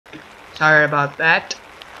Sorry about that.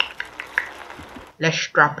 Let's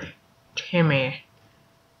drop Timmy.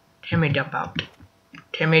 Timmy, jump out.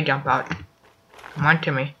 Timmy, jump out. Come on,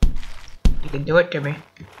 Timmy. You can do it, Timmy.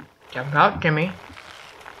 Jump out, Timmy.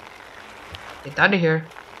 Get out of here.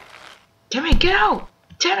 Timmy, get out!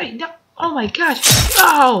 Timmy, no! Oh my gosh!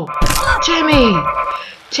 Oh! Timmy!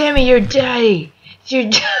 Timmy, you're dead! You're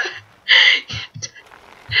dead!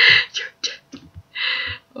 You're dead!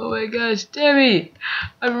 Oh my gosh, Timmy!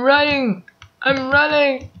 I'm running! I'm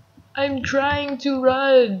running! I'm trying to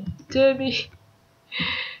run! Timmy!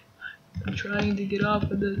 I'm trying to get off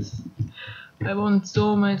of this. I want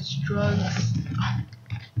so much drugs.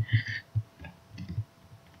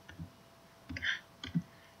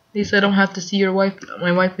 At least I don't have to see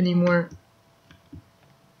my wife anymore.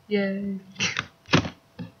 Yay.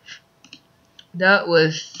 That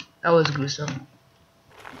was gruesome.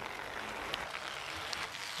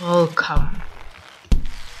 Oh come.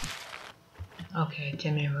 Okay,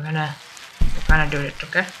 Timmy, we're gonna do this,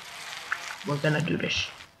 okay? We're gonna do this.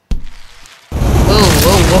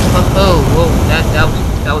 Whoa,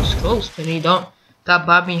 that was close, Timmy. Don't stop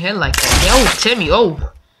bobbing your head like that. Yo, Timmy,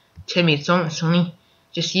 Timmy, it's only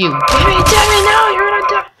just you. Timmy, no, you're gonna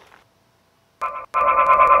die.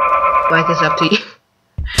 Bike is up to you.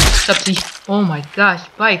 It's up to you. Oh my gosh,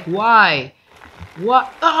 Bike, why?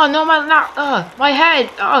 What? Oh no, my head.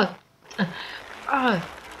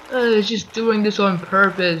 It's just doing this on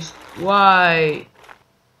purpose. Why?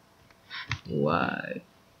 Why?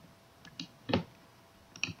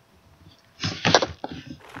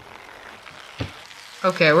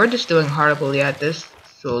 Okay, we're just doing horribly at this,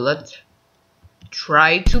 so let's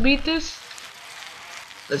try to beat this.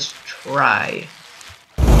 Let's try.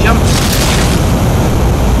 Jump!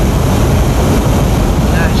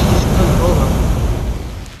 Gosh, just move over.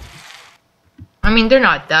 I mean, they're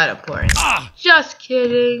not that important. Just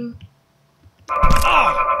kidding.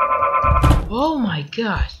 Oh my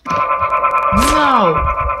gosh. No!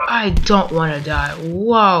 I don't want to die.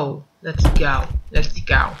 Whoa! Let's go. Let's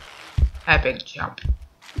go. Epic jump.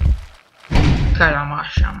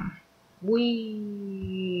 Karamasham.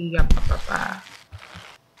 Wee.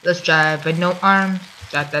 Let's drive with no arms.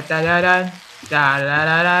 Da da da da da. Da da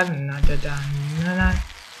da da da da da da.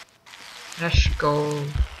 Let's go.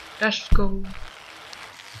 Let's go.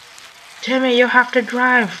 Timmy, you have to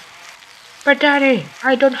drive. But Daddy,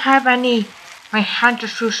 I don't have any. My hand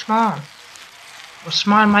is too small. Well,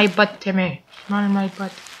 small my butt, Timmy. Small my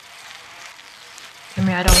butt.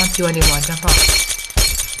 Timmy, I don't want you anymore. Jump off.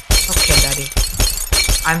 Okay, Daddy.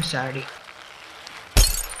 I'm sorry.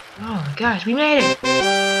 Oh my gosh, we made it.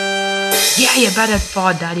 Yeah, you better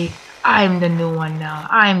fall, Daddy. I'm the new one now.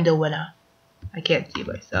 I'm the winner. I can't see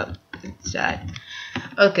myself. It's sad.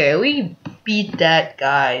 Okay, we beat that,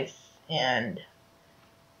 guys. And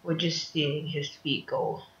we're just seeing his feet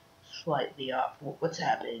go slightly off. What's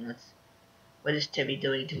happening? What is Timmy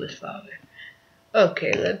doing to his father?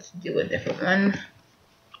 Okay, let's do a different one.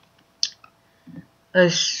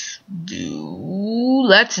 Let's do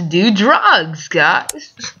drugs,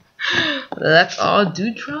 guys. Let's all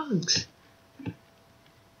do drugs.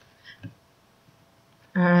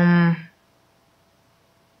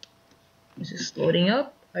 Is this loading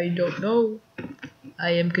up? I don't know.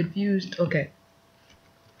 I am confused. Okay.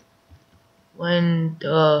 When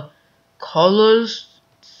the colors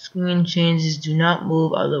screen changes, do not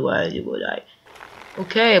move, otherwise you will die.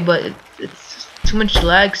 Okay, but it's too much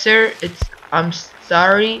lag, sir. I'm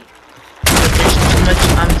sorry, but there's too much.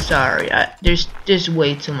 I'm sorry. There's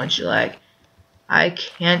way too much lag. I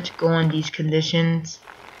can't go on these conditions.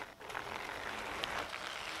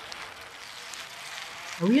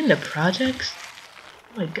 Are we in the projects?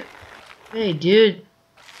 Oh my god. Hey, dude.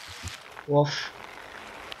 Wolf.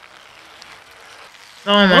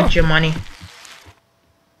 Oh, I want your money.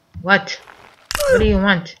 What? What do you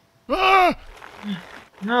want?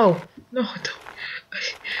 No, don't.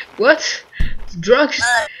 What? Drugs?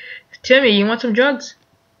 Timmy, you want some drugs?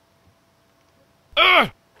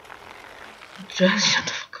 Drugs? Shut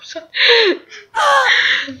the fuck up.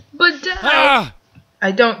 But Dad,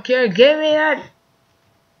 I don't care. Give me that.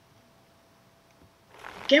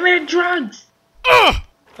 Give me the drugs.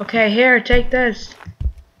 Okay, here, take this.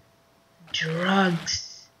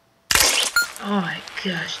 Drugs. Oh my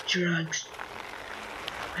gosh, drugs.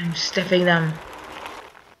 I'm stuffing them.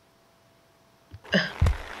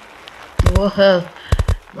 Whoa,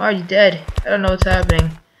 I'm already dead. I don't know what's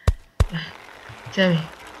happening. Timmy,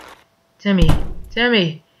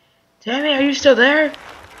 are you still there?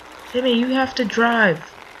 Timmy, you have to drive.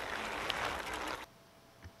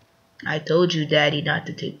 I told you, Daddy, not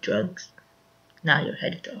to take drugs. Now your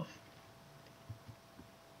head's off.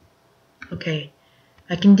 Okay,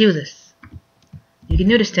 I can do this. You can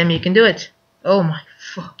do this, Timmy. You can do it. Oh my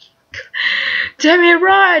fucking god. Timmy,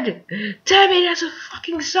 run! Timmy, that's a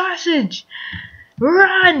fucking sausage!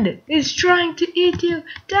 Run! It's trying to eat you!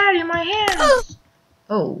 Daddy, my hands!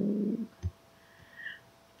 Oh.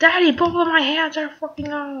 Daddy, both of my hands are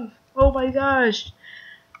fucking off! Oh my gosh!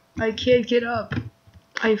 I can't get up.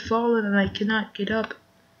 I've fallen and I cannot get up.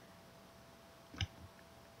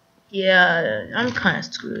 Yeah, I'm kinda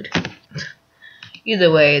screwed.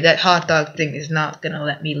 Either way, that hot dog thing is not gonna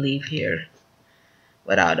let me leave here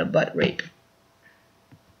without a butt rape.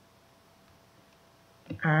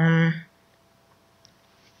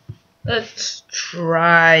 Let's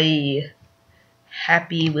try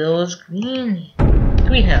Happy Wheels Green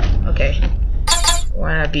Hill. Okay.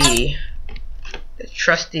 Wanna be the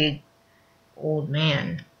trusted old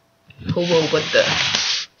man. Hobo with the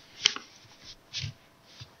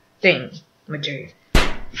thing material.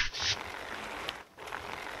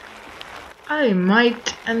 I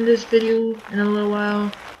might end this video in a little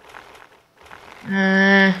while.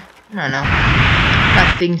 I don't know.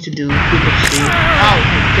 Got things to do, people to see. Oh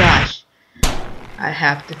my gosh. I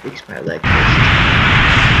have to fix my leg first.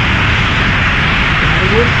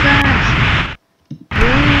 Gotta work fast.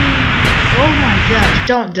 Oh my gosh,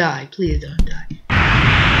 don't die. Please don't die.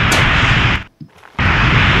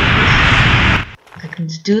 I can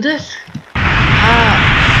just do this? Oh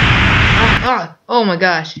my gosh. Oh my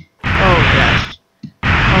gosh. Oh my gosh.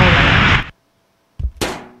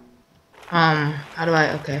 How do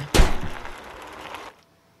I, okay.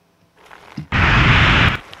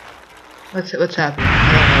 What's happening? I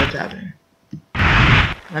don't know what's happening.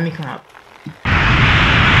 Let me come up.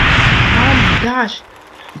 Oh my gosh.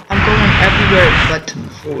 I'm going everywhere but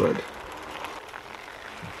forward.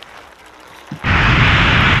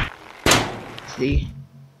 See?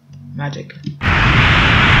 Magic.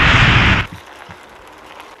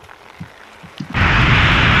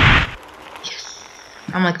 Yes.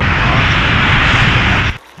 I'm like a boss.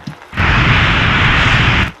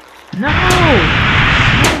 No!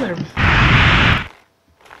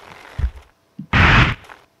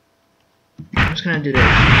 I'm just gonna do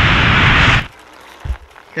this.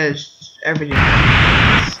 Because everything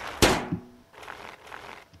like this.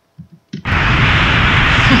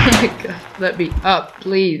 Oh my god, let me up,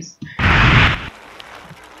 please.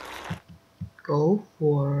 Go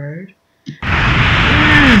forward. I'm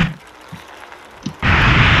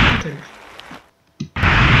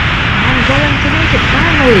going to make it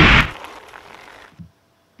finally.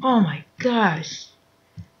 Oh my gosh.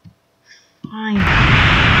 Fine.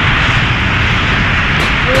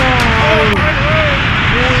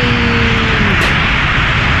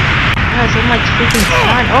 Guys, I'm like freaking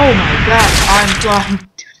flying. Oh my gosh, I'm flying.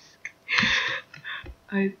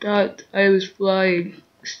 I thought I was flying.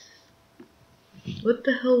 What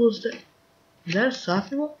the hell was that? Is that a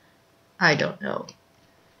soccer ball? I don't know.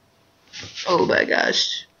 Oh my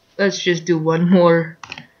gosh. Let's just do one more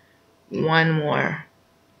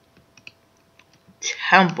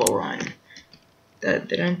temple run.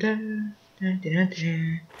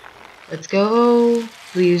 Let's go.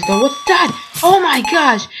 Please don't. What's that? Oh my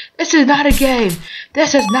gosh. This is not a game.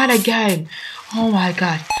 This is not a game. Oh my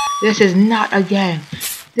gosh. This is not a game.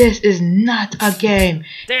 This is not a game.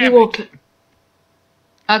 He will.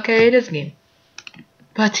 Okay, it is a game.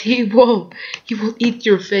 But he will eat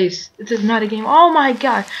your face. This is not a game. Oh my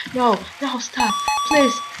god. No, stop.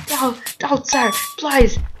 Please. No, don't, sir.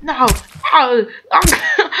 Please. No.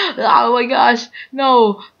 Oh my gosh.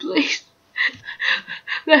 No, please.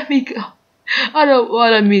 Let me go. I don't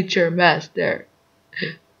want to meet your master.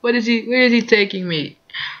 Where is he taking me?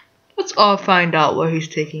 Let's all find out where he's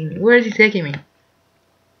taking me. Where is he taking me?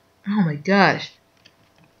 Oh my gosh.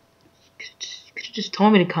 You could have just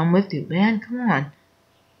told me to come with you, man. Come on.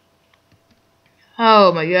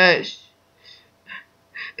 Oh my gosh.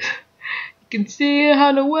 You can see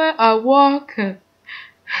how the way I walk.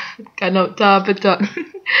 Got no time for talk.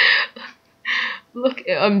 Look,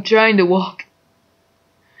 I'm trying to walk.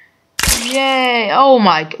 Yay! Oh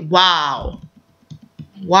my, wow.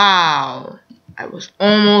 Wow. I was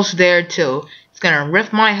almost there too. It's gonna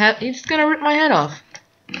rip my head. It's gonna rip my head off.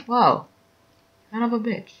 Wow. Son of a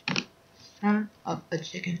bitch. Son of a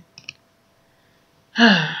chicken.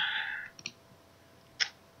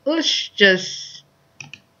 Let's just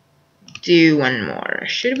do one more.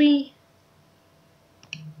 Should we?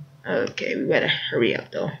 Okay, we better hurry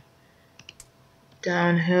up though.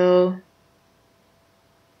 Downhill.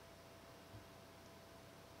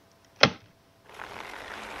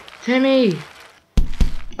 Timmy!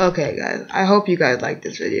 Okay guys, I hope you guys liked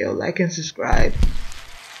this video. Like and subscribe.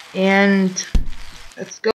 And let's go.